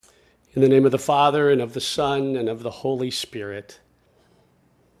In the name of the Father, and of the Son, and of the Holy Spirit.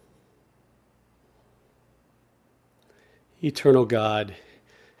 Eternal God,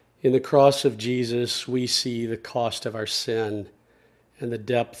 in the cross of Jesus, we see the cost of our sin and the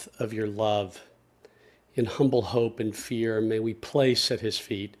depth of your love. In humble hope and fear, may we place at his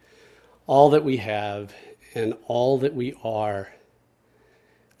feet all that we have and all that we are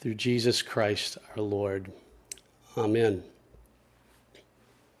through Jesus Christ our Lord. Amen.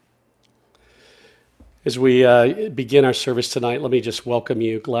 As we begin our service tonight, let me just welcome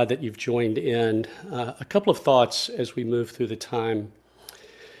you. Glad that you've joined in. A couple of thoughts as we move through the time.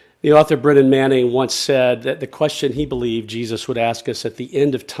 The author Brennan Manning once said that the question he believed Jesus would ask us at the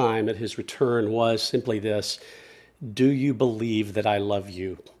end of time at his return was simply this: do you believe that I love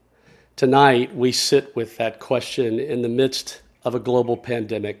you? Tonight, we sit with that question in the midst of a global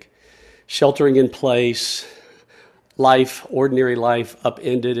pandemic, sheltering in place, ordinary life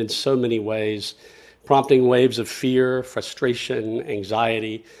upended in so many ways, prompting waves of fear, frustration,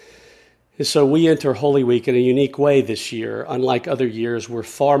 anxiety. And so we enter Holy Week in a unique way this year. Unlike other years, we're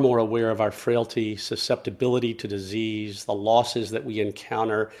far more aware of our frailty, susceptibility to disease, the losses that we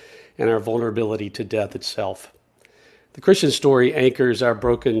encounter, and our vulnerability to death itself. The Christian story anchors our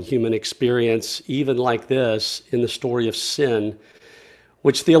broken human experience, even like this, in the story of sin,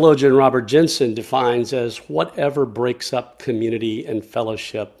 which theologian Robert Jenson defines as whatever breaks up community and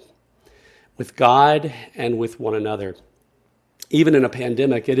fellowship with God and with one another. Even in a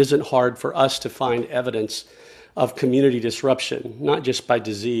pandemic, it isn't hard for us to find evidence of community disruption, not just by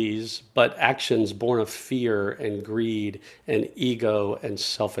disease, but actions born of fear and greed and ego and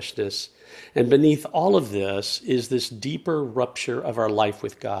selfishness. And beneath all of this is this deeper rupture of our life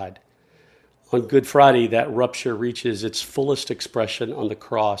with God. On Good Friday, that rupture reaches its fullest expression on the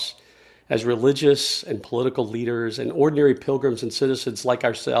cross as religious and political leaders and ordinary pilgrims and citizens like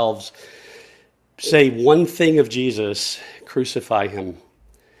ourselves say one thing of Jesus: crucify him.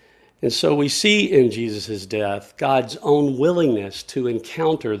 And so we see in Jesus' death God's own willingness to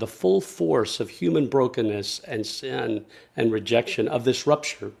encounter the full force of human brokenness and sin and rejection of this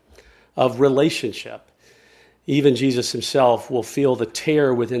rupture of relationship. Even Jesus himself will feel the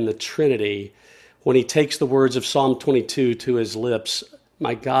tear within the Trinity when he takes the words of Psalm 22 to his lips: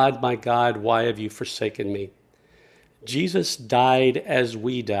 my God, why have you forsaken me? Jesus died as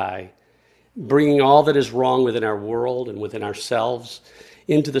we die, bringing all that is wrong within our world and within ourselves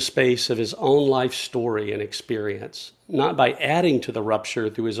into the space of his own life story and experience, not by adding to the rupture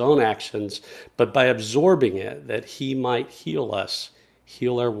through his own actions, but by absorbing it that he might heal us,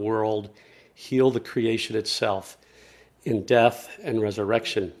 heal our world, heal the creation itself in death and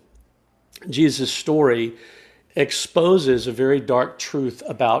resurrection. Jesus' story exposes a very dark truth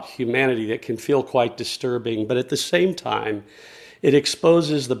about humanity that can feel quite disturbing, but at the same time, it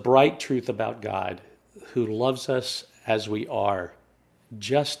exposes the bright truth about God, who loves us as we are,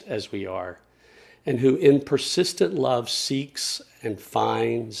 just as we are, and who in persistent love seeks and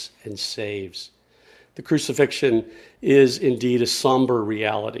finds and saves. The crucifixion is indeed a somber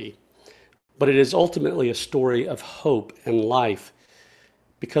reality, but it is ultimately a story of hope and life.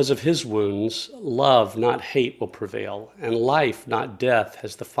 Because of his wounds, love, not hate, will prevail, and life, not death,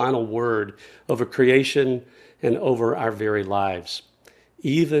 has the final word over creation and over our very lives,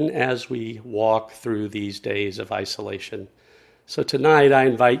 even as we walk through these days of isolation. So tonight, I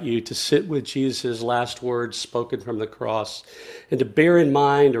invite you to sit with Jesus' last words spoken from the cross and to bear in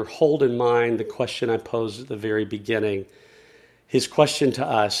mind or hold in mind the question I posed at the very beginning. His question to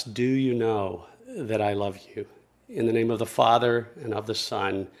us: do you know that I love you? In the name of the Father, and of the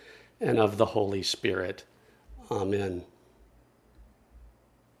Son, and of the Holy Spirit. Amen.